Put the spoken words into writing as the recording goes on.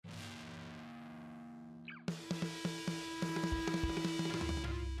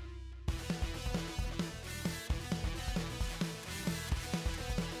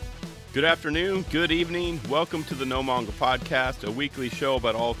Good afternoon, good evening. Welcome to the No Manga Podcast, a weekly show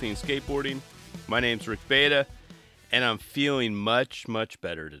about all things skateboarding. My name's Rick Beta, and I'm feeling much, much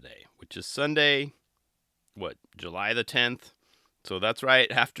better today, which is Sunday, July the 10th. So that's right,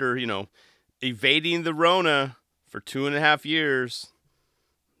 after, evading the Rona for 2.5 years,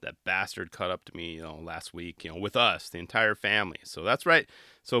 that bastard caught up to me, last week, with us, the entire family. So that's right.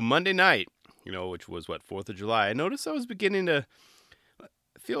 So Monday night, which was 4th of July, I noticed I was beginning to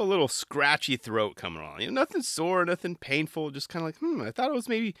feel a little scratchy throat coming on. Nothing sore, nothing painful, just kind of like, I thought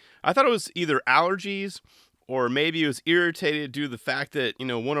it was either allergies or maybe it was irritated due to the fact that,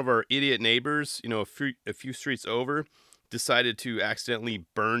 one of our idiot neighbors, a few streets over decided to accidentally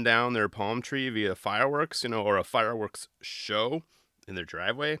burn down their palm tree via fireworks, or a fireworks show in their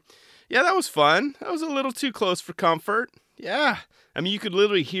driveway. Yeah, that was fun. That was a little too close for comfort. Yeah. I mean, you could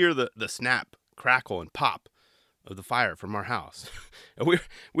literally hear the snap, crackle, and pop of the fire from our house. And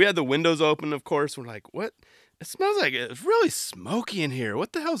we had the windows open, of course. We're like, what? It smells like it's really smoky in here.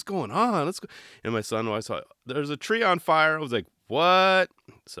 What the hell's going on? Let's go. And my son, I saw there's a tree on fire. I was like, what?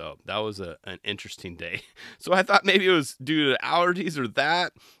 So that was an interesting day. So I thought maybe it was due to allergies or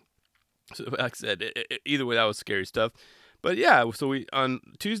that. So like I said, either way, that was scary stuff. But yeah, so on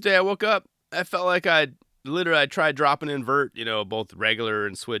Tuesday, I woke up. I felt like I tried dropping invert, both regular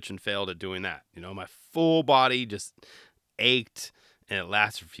and switch, and failed at doing that. My full body just ached, and it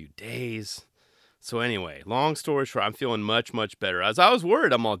lasted for a few days. So anyway, long story short, I'm feeling much, much better. As I was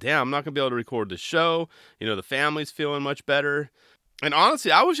worried, I'm all, damn, I'm not going to be able to record the show. The family's feeling much better. And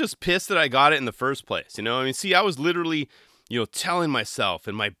honestly, I was just pissed that I got it in the first place. I was literally, telling myself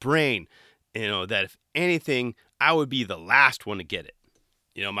in my brain, that if anything, I would be the last one to get it.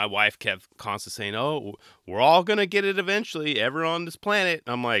 My wife kept constantly saying, oh, we're all going to get it eventually, everyone on this planet.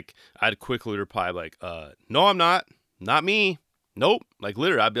 I'm like, I'd quickly reply, no, I'm not. Not me. Nope.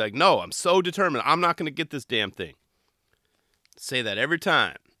 Literally, I'd be like, no, I'm so determined. I'm not going to get this damn thing. Say that every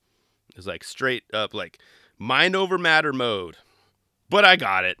time. It's straight up, mind over matter mode. But I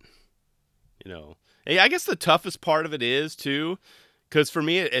got it. And I guess the toughest part of it is, too, because for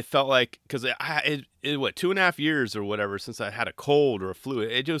me, it felt like, because it 2.5 years or whatever since I had a cold or a flu.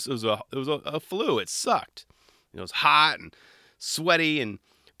 It was a flu. It sucked. It was hot and sweaty,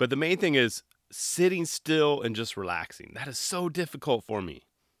 but the main thing is sitting still and just relaxing. That is so difficult for me,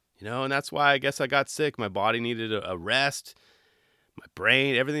 and that's why I guess I got sick. My body needed a rest. My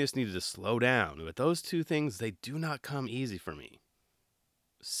brain, everything just needed to slow down. But those two things, they do not come easy for me.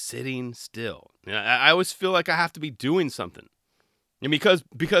 Sitting still. I always feel like I have to be doing something. And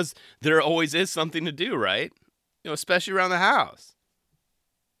because there always is something to do, right? Especially around the house.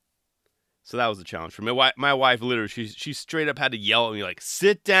 So that was a challenge for me. My wife literally, she straight up had to yell at me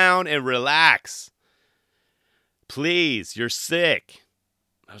sit down and relax. Please, you're sick.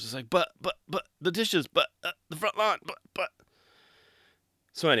 I was just like, but the dishes, but the front lawn, but.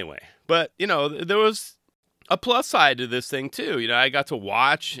 So anyway, but there was a plus side to this thing too. I got to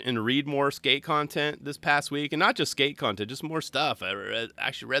watch and read more skate content this past week, and not just skate content, just more stuff. I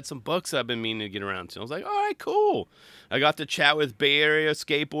actually read some books I've been meaning to get around to. I was like, all right, cool. I got to chat with Bay Area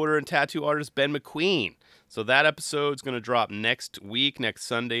skateboarder and tattoo artist Ben McQueen. So that episode's going to drop next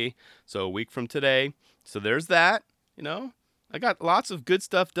Sunday. So a week from today. So there's that. I got lots of good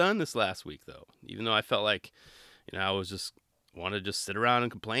stuff done this last week though. Even though I felt like, I was just want to just sit around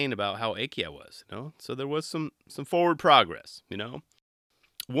and complain about how achy I was, So there was some forward progress,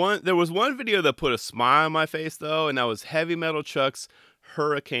 There was one video that put a smile on my face, though, and that was Heavy Metal Chuck's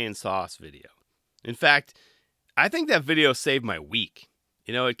Hurricane Sauce video. In fact, I think that video saved my week.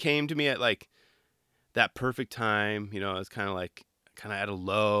 It came to me at, that perfect time. I was kind of at a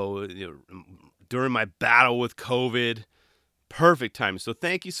low, during my battle with COVID. Perfect time. So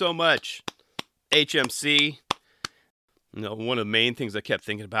thank you so much, HMC. One of the main things I kept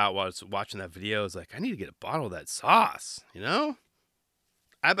thinking about while I was watching that video is I need to get a bottle of that sauce,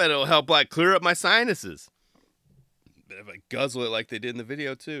 I bet it'll help clear up my sinuses. But if I guzzle it like they did in the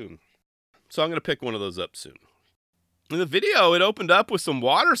video too. So I'm going to pick one of those up soon. In the video, it opened up with some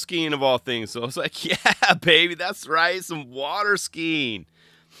water skiing of all things. So I was like, yeah, baby, that's right, some water skiing.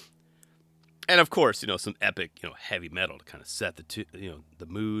 And of course, some epic, heavy metal to kind of set the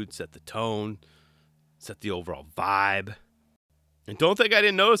mood, set the tone, set the overall vibe. And don't think I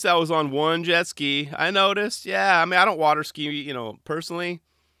didn't notice I was on one jet ski. I noticed. Yeah, I don't water ski, personally.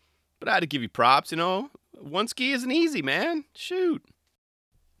 But I had to give you props, One ski isn't easy, man. Shoot.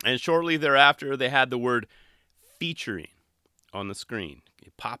 And shortly thereafter, they had the word featuring on the screen.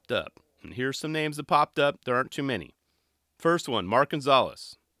 It popped up. And here's some names that popped up. There aren't too many. First one, Mark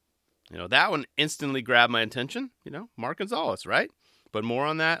Gonzalez. That one instantly grabbed my attention. Mark Gonzalez, right? But more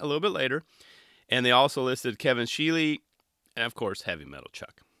on that a little bit later. And they also listed Kevin Sheely and, of course, Heavy Metal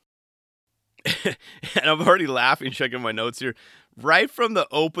Chuck. And I'm already laughing, checking my notes here. Right from the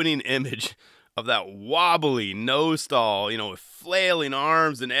opening image of that wobbly nose stall, with flailing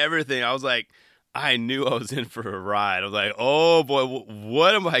arms and everything, I was like, I knew I was in for a ride. I was like, oh boy,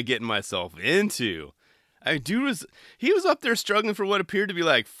 what am I getting myself into? Dude was up there struggling for what appeared to be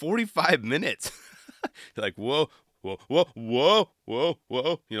like 45 minutes. Like, whoa, whoa, whoa, whoa, whoa,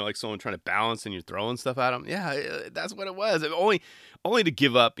 whoa. Like someone trying to balance and you're throwing stuff at them. Yeah, that's what it was. Only to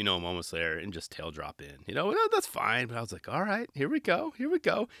give up, moments later and just tail drop in. That's fine. But I was like, all right, here we go.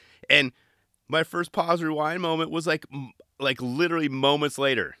 And my first pause rewind moment was like literally moments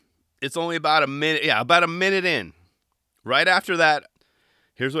later. It's only about a minute. Yeah, about a minute in. Right after that,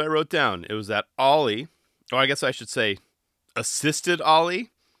 here's what I wrote down. It was that ollie, or I guess I should say assisted ollie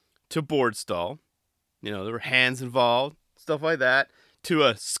to board stall. There were hands involved, stuff like that. To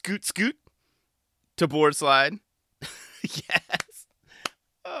a scoot to board slide. Yes.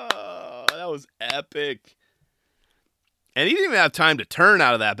 Oh, that was epic. And he didn't even have time to turn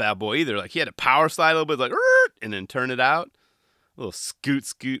out of that bad boy either. Like, he had to power slide a little bit, like, and then turn it out. A little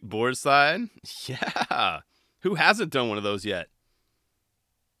scoot board slide. Yeah. Who hasn't done one of those yet?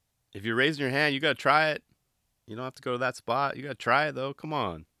 If you're raising your hand, you got to try it. You don't have to go to that spot. You got to try it, though. Come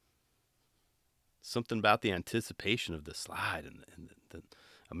on. Something about the anticipation of the slide.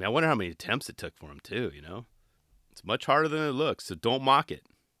 I wonder how many attempts it took for him, too, It's much harder than it looks, so don't mock it.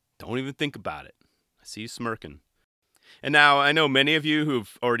 Don't even think about it. I see you smirking. And now, I know many of you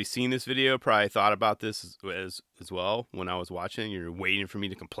who've already seen this video probably thought about this as well when I was watching. You're waiting for me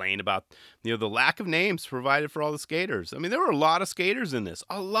to complain about, the lack of names provided for all the skaters. I mean, there were a lot of skaters in this.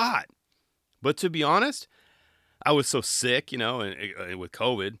 A lot. But to be honest, I was so sick, and with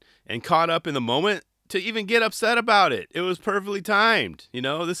COVID, and caught up in the moment to even get upset about it. It was perfectly timed.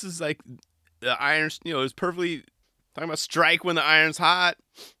 This is like the irons, it was perfectly talking about strike when the iron's hot.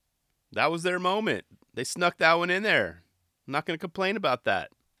 That was their moment. They snuck that one in there. I'm not going to complain about that.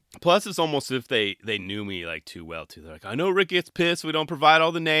 Plus, it's almost as if they knew me like too well, too. They're like, I know Rick gets pissed we don't provide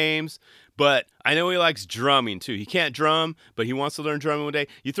all the names, but I know he likes drumming, too. He can't drum, but he wants to learn drumming one day.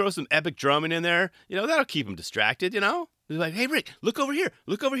 You throw some epic drumming in there, that'll keep him distracted, They're like, hey, Rick, look over here.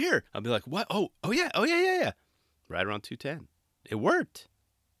 I'll be like, what? Oh, yeah. Right around 210. It worked.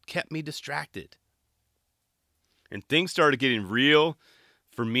 Kept me distracted. And things started getting real,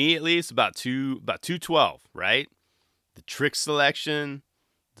 for me at least, about 212, right? The trick selection,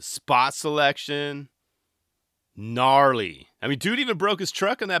 the spot selection, gnarly. I mean, dude even broke his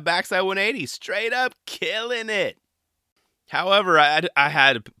truck on that backside 180. Straight up killing it. However, I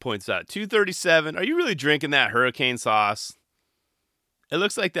had to point this out. 237, are you really drinking that hurricane sauce? It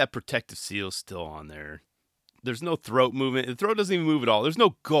looks like that protective seal's still on there. There's no throat movement. The throat doesn't even move at all. There's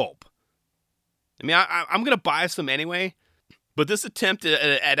no gulp. I mean, I'm going to buy some anyway, but this attempt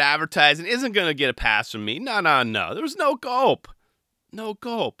at advertising isn't going to get a pass from me. No. There was no gulp. No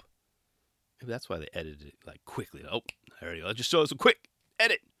gulp. Maybe that's why they edited it like quickly. Oh, there you go. Just show us a quick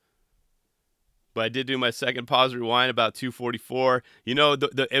edit. But I did do my second pause rewind about 244.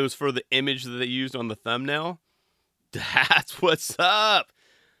 It was for the image that they used on the thumbnail. That's what's up.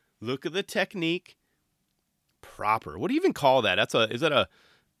 Look at the technique. Proper. What do you even call that? Is that a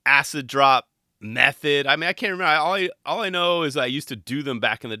acid drop method? I mean, I can't remember. All I know is I used to do them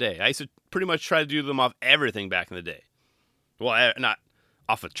back in the day. I used to pretty much try to do them off everything back in the day. Well, not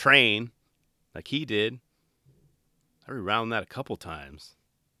off a train like he did. I rewound that a couple times.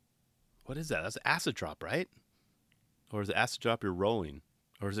 What is that? That's acid drop, right? Or is it acid drop you're rolling?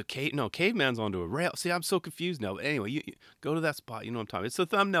 Or is it caveman's onto a rail? See, I'm so confused now. But anyway, you go to that spot. You know what I'm talking about. It's the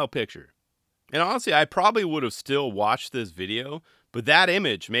thumbnail picture. And honestly, I probably would have still watched this video, but that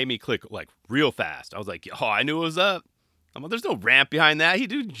image made me click like real fast. I was like, oh, I knew it was up. I'm like, there's no ramp behind that. He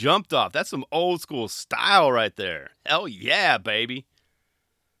dude jumped off. That's some old school style right there. Hell yeah, baby.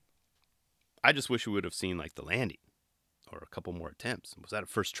 I just wish we would have seen like the landing or a couple more attempts. Was that a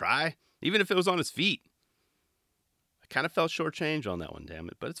first try? Even if it was on his feet. I kind of felt shortchanged on that one, damn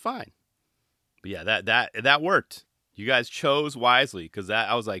it, but it's fine. But yeah, that worked. You guys chose wisely because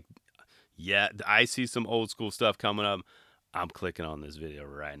I was like, yeah, I see some old school stuff coming up. I'm clicking on this video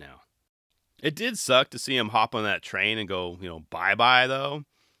right now. It did suck to see him hop on that train and go, bye-bye, though.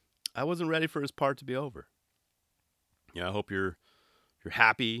 I wasn't ready for his part to be over. I hope you're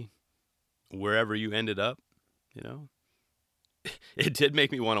happy wherever you ended up, It did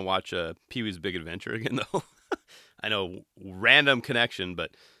make me want to watch Pee-wee's Big Adventure again, though. I know, random connection,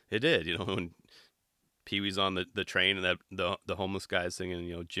 but It did, when Pee-wee's on the train and the homeless guy is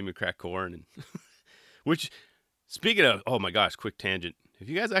singing, Jimmy Crack Corn. And which, speaking of, oh my gosh, quick tangent. Have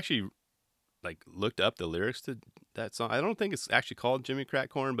you guys actually looked up the lyrics to that song? I don't think it's actually called Jimmy Crack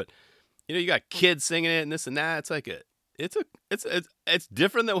Corn, but you got kids singing it and this and that. It's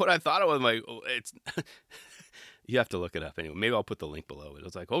different than what I thought it was. It's you have to look it up anyway. Maybe I'll put the link below. It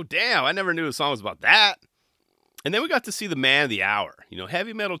was like, oh damn, I never knew the song was about that. And then we got to see the man of the hour,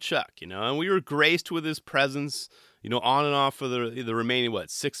 Heavy Metal Chuck, and we were graced with his presence, on and off for the remaining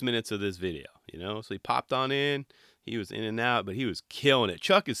 6 minutes of this video, So he popped on in. He was in and out, but he was killing it.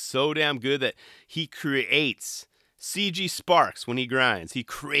 Chuck is so damn good that he creates CG sparks when he grinds. He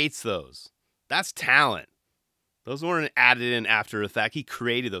creates those. That's talent. Those weren't added in after the fact. He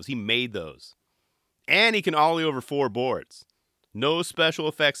created those. He made those. And he can ollie over 4 boards. No special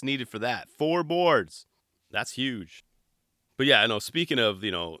effects needed for that. 4 boards. That's huge. But yeah, I know, speaking of,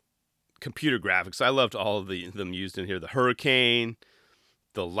 computer graphics, I loved all of them used in here. The hurricane,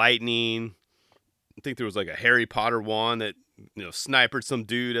 the lightning. I think there was a Harry Potter wand that, snipered some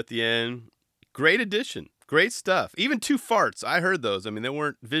dude at the end. Great addition. Great stuff. Even 2 farts. I heard those. I mean, they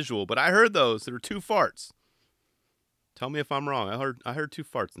weren't visual, but I heard those. There were 2 farts. Tell me if I'm wrong. I heard 2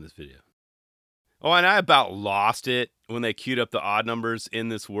 farts in this video. Oh, and I about lost it when they queued up the odd numbers in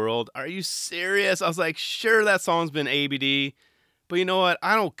this world. Are you serious? I was like, sure, that song's been ABD, but you know what?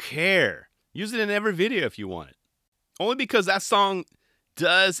 I don't care. Use it in every video if you want it. Only because that song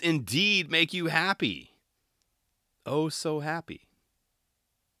does indeed make you happy. Oh, so happy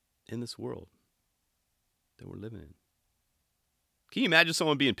in this world that we're living in. Can you imagine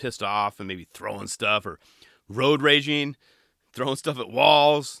someone being pissed off and maybe throwing stuff or road raging, throwing stuff at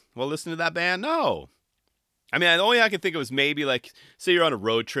walls while listening to that band? No. I mean, the only I can think of was maybe say you're on a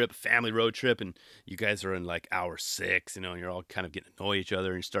road trip, family road trip, and you guys are in hour 6, and you're all kind of getting to annoy each other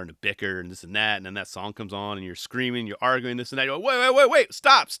and you're starting to bicker and this and that. And then that song comes on and you're screaming, you're arguing this and that. You're like, wait,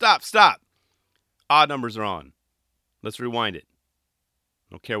 stop. Odd numbers are on. Let's rewind it.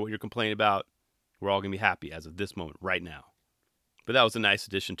 I don't care what you're complaining about. We're all going to be happy as of this moment right now. But that was a nice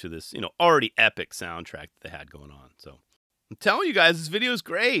addition to this, already epic soundtrack that they had going on. So I'm telling you guys, this video is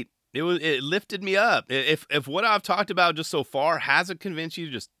great. It lifted me up. If what I've talked about just so far hasn't convinced you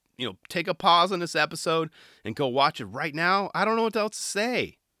to just, take a pause on this episode and go watch it right now, I don't know what else to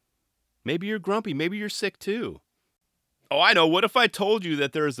say. Maybe you're grumpy. Maybe you're sick too. Oh, I know. What if I told you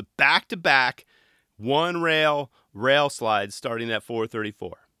that there is a back-to-back one rail slide starting at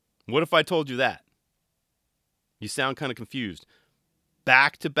 434? What if I told you that? You sound kind of confused.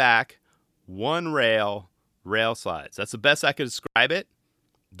 Back-to-back one rail slides. That's the best I could describe it.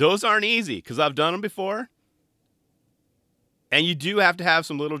 Those aren't easy because I've done them before. And you do have to have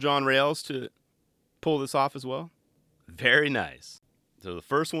some Little John rails to pull this off as well. Very nice. So the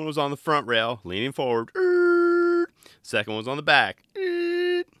first one was on the front rail, leaning forward. Second one was on the back.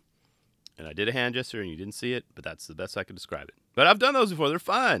 And I did a hand gesture and you didn't see it, but that's the best I could describe it. But I've done those before. They're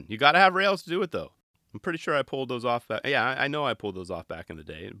fun. You got to have rails to do it, though. I'm pretty sure I pulled those off back. Yeah, I know I pulled those off back in the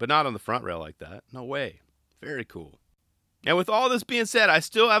day, but not on the front rail like that. No way. Very cool. And with all this being said, I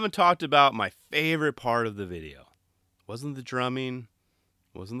still haven't talked about my favorite part of the video. It wasn't the drumming,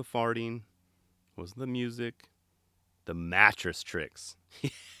 it wasn't the farting, it wasn't the music, the mattress tricks.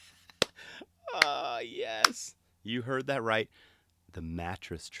 Yes. You heard that right. The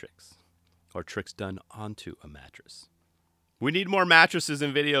mattress tricks. Or tricks done onto a mattress. We need more mattresses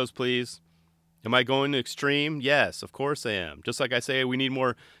in videos, please. Am I going to extreme? Yes, of course I am. Just like I say, we need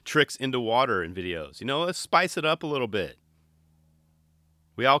more tricks into water in videos. Let's spice it up a little bit.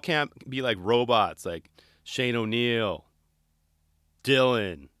 We all can't be like robots, like Shane O'Neill,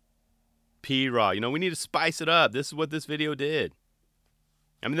 Dylan, P-Raw. We need to spice it up. This is what this video did.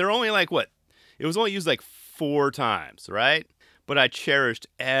 I mean, they're only it was only used 4 times, right? But I cherished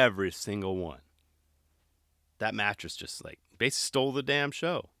every single one. That mattress just basically stole the damn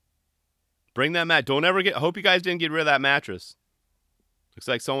show. Bring that mat. Don't ever I hope you guys didn't get rid of that mattress. Looks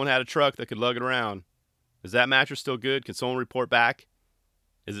like someone had a truck that could lug it around. Is that mattress still good? Can someone report back?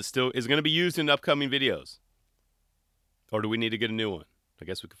 Is it going to be used in upcoming videos? Or do we need to get a new one? I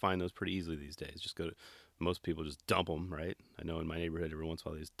guess we can find those pretty easily these days. Most people just dump them, right? I know in my neighborhood every once in a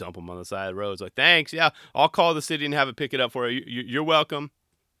while they just dump them on the side of the road. It's like, thanks, yeah, I'll call the city and have it pick it up for you. You're welcome.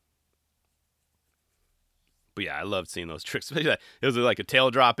 But yeah, I loved seeing those tricks. It was like a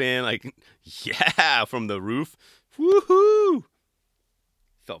tail drop in, yeah, from the roof. Woohoo!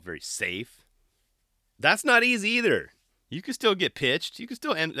 Felt very safe. That's not easy either. You can still get pitched. You can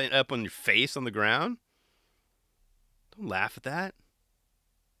still end up on your face on the ground. Don't laugh at that.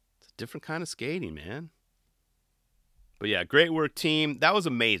 It's a different kind of skating, man. But yeah, great work, team. That was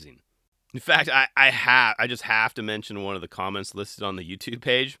amazing. In fact, I just have to mention one of the comments listed on the YouTube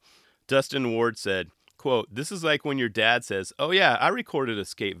page. Dustin Ward said, quote, "This is like when your dad says, 'Oh yeah, I recorded a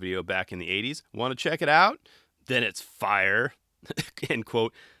skate video back in the 80s. Want to check it out?' Then it's fire." End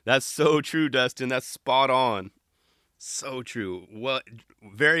quote. That's so true, Dustin. That's spot on. So true. Well,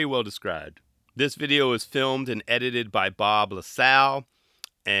 very well described. This video was filmed and edited by Bob LaSalle.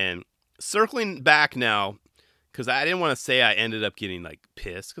 And circling back now, because I didn't want to say I ended up getting like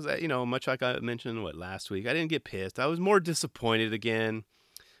pissed, because much like I mentioned last week, I didn't get pissed. I was more disappointed again,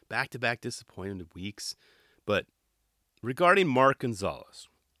 back-to-back disappointed weeks. But regarding Mark Gonzalez,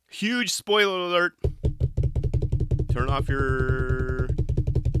 huge spoiler alert. Turn off your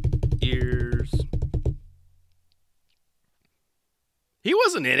ears. He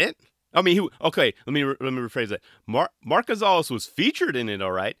wasn't in it. I mean, okay. Let me rephrase that. Mark Gonzalez was featured in it,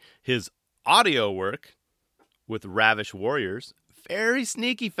 all right. His audio work with Ravish Warriors, very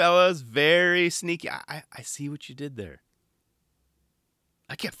sneaky, fellas, very sneaky. I see what you did there.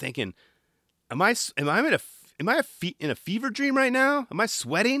 I kept thinking, am I in a fever dream right now? Am I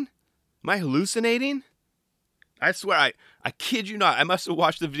sweating? Am I hallucinating? I swear, I kid you not. I must have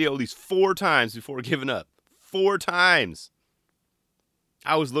watched the video at least 4 times before giving up. 4 times.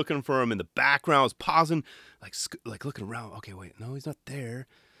 I was looking for him in the background. I was pausing, like looking around. Okay, wait, no, he's not there.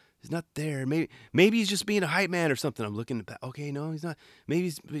 He's not there. Maybe he's just being a hype man or something. I'm looking back. Okay, no, he's not. Maybe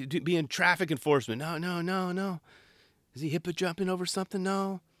he's being traffic enforcement. No. Is he hip jumping over something?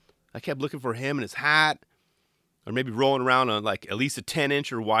 No. I kept looking for him and his hat, or maybe rolling around on like at least a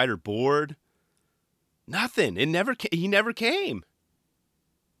 10-inch or wider board. Nothing. He never came.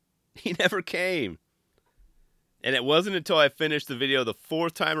 He never came. And it wasn't until I finished the video the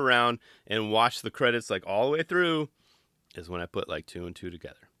 4th time around and watched the credits like all the way through is when I put like 2 and 2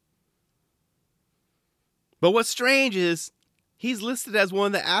 together. But what's strange is he's listed as one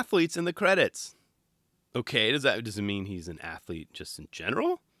of the athletes in the credits. Okay, does it mean he's an athlete just in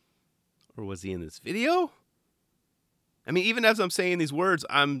general? Or was he in this video? I mean, even as I'm saying these words,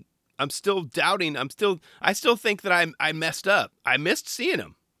 I'm still doubting. I still think that I messed up. I missed seeing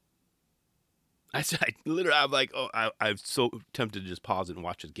him. I'm like, I'm so tempted to just pause it and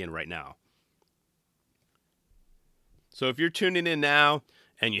watch it again right now. So if you're tuning in now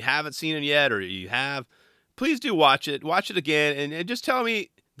and you haven't seen it yet, or you have, please do watch it. Watch it again and just tell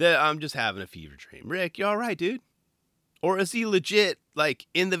me that I'm just having a fever dream. Rick, you all right, dude? Or is he legit, like,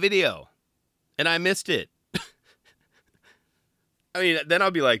 in the video and I missed it? I mean, then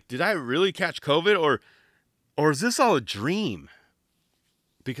I'll be like, did I really catch COVID, or is this all a dream?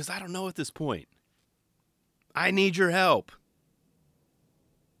 Because I don't know at this point. I need your help.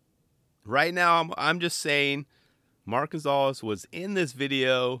 Right now, I'm just saying Mark Gonzalez was in this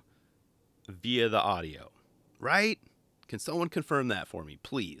video via the audio. Right? Can someone confirm that for me,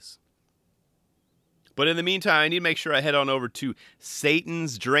 please? But in the meantime, I need to make sure I head on over to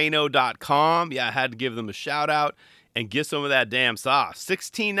satansdrano.com. Yeah, I had to give them a shout out and get some of that damn sauce.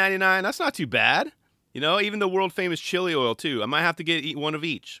 $16.99, that's not too bad. Even the world famous chili oil too. I might have to eat one of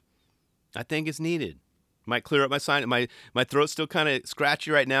each. I think it's needed. Might clear up my sinus. My throat's still kind of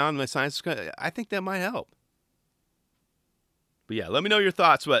scratchy right now, and my sinus. I think that might help. But yeah, let me know your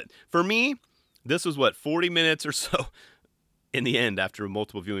thoughts. But for me, this was 40 minutes or so in the end after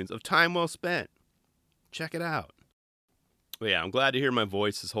multiple viewings of time well spent. Check it out. But yeah, I'm glad to hear my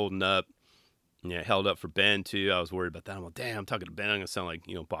voice is holding up. Yeah, held up for Ben too. I was worried about that. I'm like, damn, I'm talking to Ben. I'm gonna sound like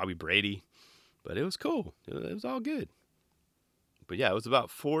Bobby Brady. But it was cool. It was all good. But yeah, it was about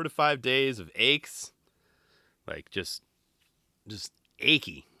 4 to 5 days of aches. Like just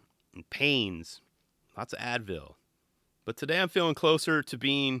achy and pains, lots of Advil. But today I'm feeling closer to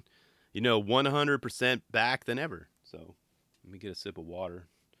being, 100% back than ever. So let me get a sip of water.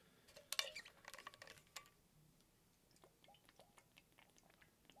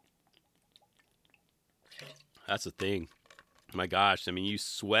 That's the thing. My gosh, I mean, you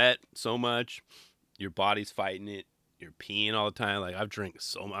sweat so much, your body's fighting it. You're peeing all the time. Like, I've drank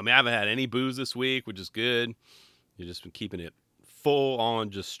so much. I mean, I haven't had any booze this week, which is good. You've just been keeping it full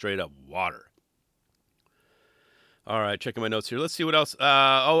on, just straight up water. All right, checking my notes here. Let's see what else.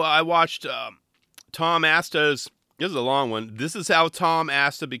 I watched Tom Asta's. This is a long one. This is how Tom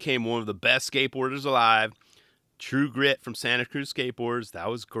Asta became one of the best skateboarders alive. True Grit from Santa Cruz Skateboards. That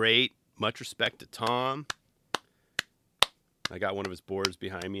was great. Much respect to Tom. I got one of his boards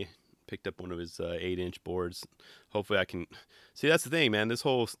behind me. Picked up one of his 8-inch boards. Hopefully I can... See, that's the thing, man. This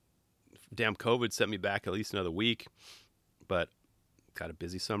whole damn COVID set me back at least another week. But got a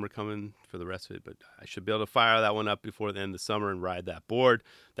busy summer coming for the rest of it. But I should be able to fire that one up before the end of the summer and ride that board.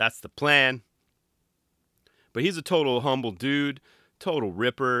 That's the plan. But he's a total humble dude, total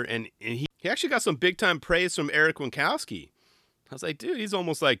ripper, and he actually got some big time praise from Eric Winkowski. I was like, dude, he's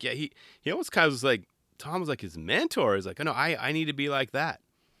almost like, yeah, he almost kind of was like, Tom was like his mentor. He's like, oh, no, I need to be like that.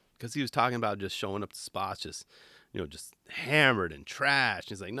 Because he was talking about just showing up to spots, just, just hammered and trashed.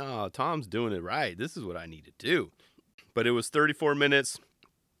 He's like, no, Tom's doing it right. This is what I need to do. But it was 34 minutes,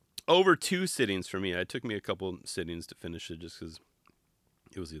 over 2 sittings for me. It took me a couple sittings to finish it just because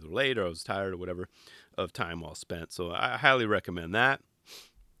it was either late or I was tired or whatever of time well spent. So I highly recommend that.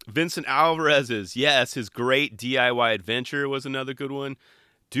 Vincent Alvarez's, yes, his great DIY adventure was another good one.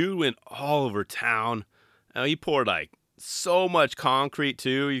 Dude went all over town. He poured like so much concrete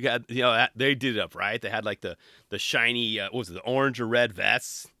too. You got, they did it up right. They had like the shiny, what was it, the orange or red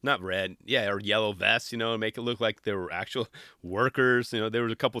vests? Not red, yeah, or yellow vests, to make it look like they were actual workers. There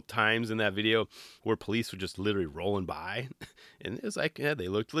was a couple times in that video where police were just literally rolling by, and it was like, yeah, they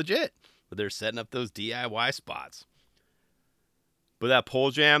looked legit, but they're setting up those DIY spots. But that pole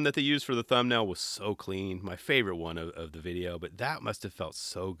jam that they used for the thumbnail was so clean. My favorite one of the video, but that must have felt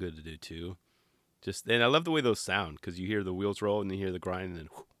so good to do too. And I love the way those sound, because you hear the wheels roll and you hear the grind, and then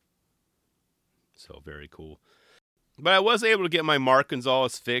whoosh. So very cool. But I was able to get my Mark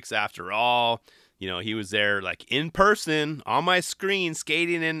Gonzalez fix after all. He was there like in person on my screen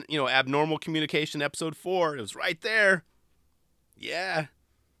skating in, Abnormal Communication episode 4. It was right there. Yeah.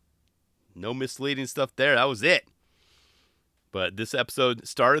 No misleading stuff there. That was it. But this episode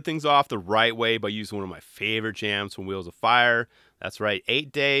started things off the right way by using one of my favorite jams from Wheels of Fire. That's right,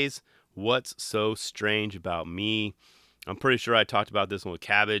 8 Days. What's So Strange About Me? I'm pretty sure I talked about this one with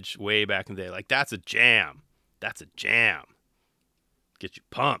Cabbage way back in the day. Like, that's a jam. That's a jam. Get you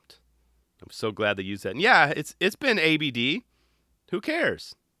pumped. I'm so glad they used that. And yeah, it's been ABD. Who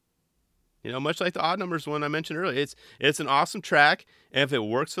cares? Much like the Odd Numbers one I mentioned earlier. It's an awesome track, and if it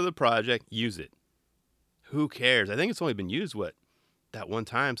works for the project, use it. Who cares? I think it's only been used, that one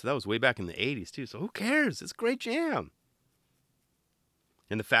time, so that was way back in the 80s too. So who cares? It's a great jam.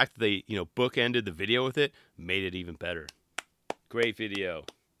 And the fact that they, bookended the video with it made it even better. Great video.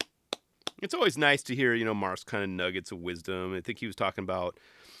 It's always nice to hear, Mark's kind of nuggets of wisdom. I think he was talking about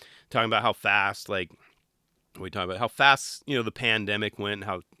how fast, how fast, the pandemic went, and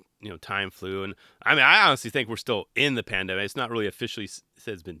how, time flew. And I mean, I honestly think we're still in the pandemic. It's not really officially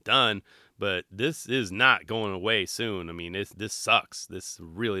said it's been done, but this is not going away soon. I mean, this sucks. This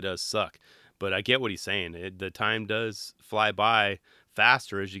really does suck. But I get what he's saying. The time does fly by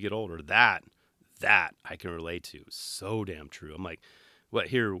faster as you get older. That I can relate to. So damn true. I'm like,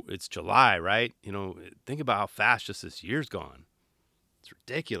 here, it's July, right? Think about how fast just this year's gone. It's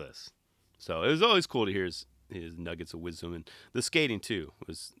ridiculous. So it was always cool to hear his nuggets of wisdom. And the skating too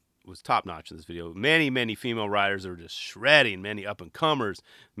was top notch in this video. Many female riders are just shredding, many up and comers,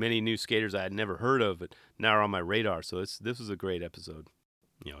 many new skaters I had never heard of, but now are on my radar. So this was a great episode.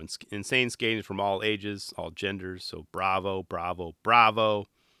 Insane skating from all ages, all genders. So bravo.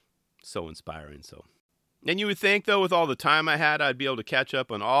 So inspiring. So, and you would think though, with all the time I had, I'd be able to catch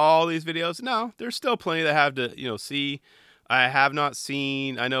up on all these videos. No, there's still plenty that I have to, see. I have not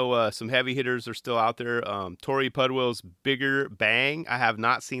seen, I know some heavy hitters are still out there. Tori Pudwell's Bigger Bang. I have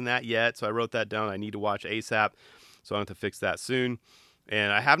not seen that yet. So I wrote that down. I need to watch ASAP. So I have to fix that soon.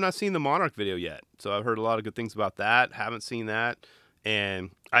 And I have not seen the Monarch video yet. So I've heard a lot of good things about that. Haven't seen that.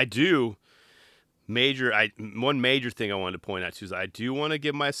 And I do one major thing I wanted to point out too is I do want to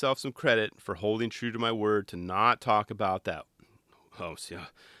give myself some credit for holding true to my word to not talk about that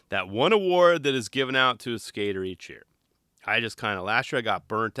one award that is given out to a skater each year. I just last year I got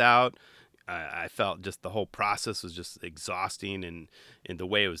burnt out. I felt just the whole process was just exhausting and the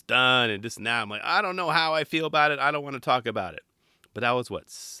way it was done and this and that. I'm like, I don't know how I feel about it. I don't want to talk about it. But that was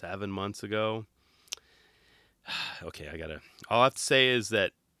 7 months ago. Okay, all I have to say is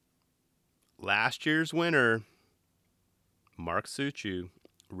that last year's winner, Mark Suciu,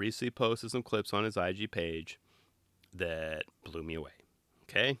 recently posted some clips on his IG page that blew me away.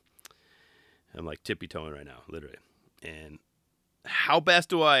 Okay? I'm like tippy-toeing right now, literally. And how best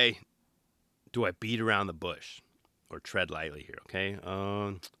do I beat around the bush or tread lightly here, okay?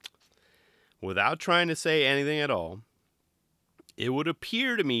 Without trying to say anything at all, it would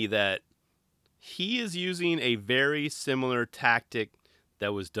appear to me that he is using a very similar tactic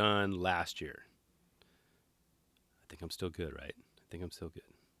that was done last year. I think I'm still good, right? I think I'm still good.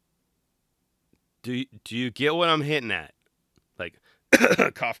 Do you get what I'm hitting at? Like,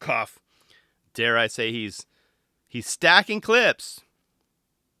 cough, cough. Dare I say he's stacking clips,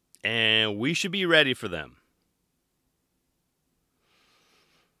 and we should be ready for them.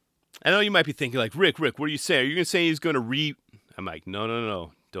 I know you might be thinking, like, Rick, what are you saying? Are you going to say he's going to I'm like,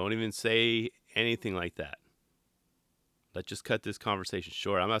 no. Don't even say anything like that. let's just cut this conversation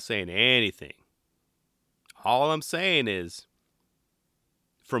short. I'm not saying anything. All I'm saying is,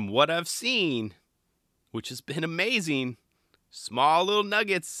 from what I've seen, which has been amazing, small little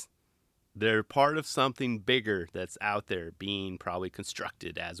nuggets, they're part of something bigger that's out there being probably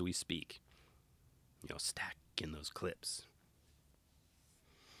constructed as we speak. Stacking those clips.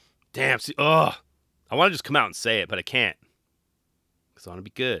 Damn, see, I want to just come out and say it, but I can't. Because I want to be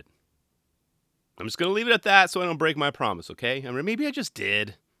good. I'm just going to leave it at that so I don't break my promise, okay? I mean, maybe I just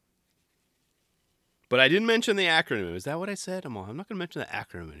did. But I didn't mention the acronym. Is that what I said? I'm not going to mention the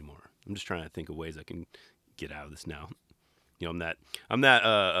acronym anymore. I'm just trying to think of ways I can get out of this now. I'm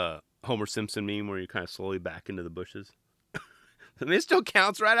that Homer Simpson meme where you kind of slowly back into the bushes. I mean, it still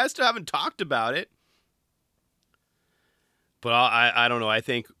counts, right? I still haven't talked about it. But I don't know. I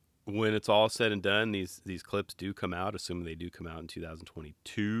think when it's all said and done, these clips do come out, assuming they do come out in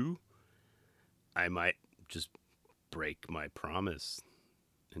 2022. I might just break my promise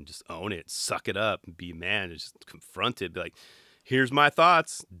and just own it, suck it up, and be man, and just confront it. Be like, here's my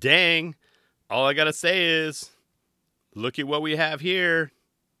thoughts. Dang. All I got to say is, look at what we have here.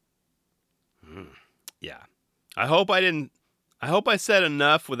 Yeah. I hope I said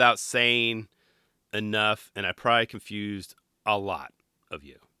enough without saying enough, and I probably confused a lot of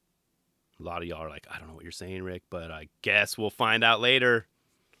you. A lot of y'all are like, I don't know what you're saying, Rick, but I guess we'll find out later.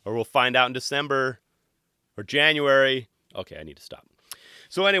 Or we'll find out in December or January. Okay, I need to stop.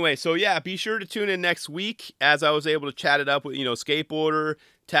 So anyway, be sure to tune in next week as I was able to chat it up with, skateboarder,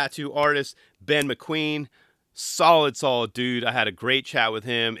 tattoo artist, Ben McQueen. Solid dude. I had a great chat with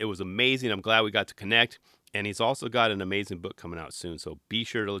him. It was amazing. I'm glad we got to connect. And he's also got an amazing book coming out soon. So be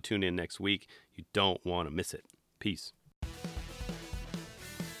sure to tune in next week. You don't want to miss it. Peace.